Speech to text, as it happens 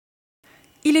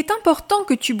Il est important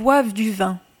que tu boives du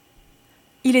vin.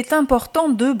 Il est important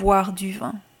de boire du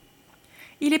vin.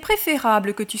 Il est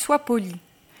préférable que tu sois poli.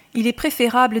 Il est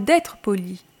préférable d'être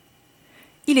poli.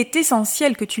 Il est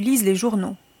essentiel que tu lises les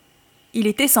journaux. Il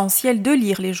est essentiel de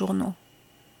lire les journaux.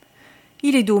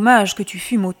 Il est dommage que tu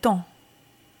fumes autant.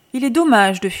 Il est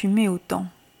dommage de fumer autant.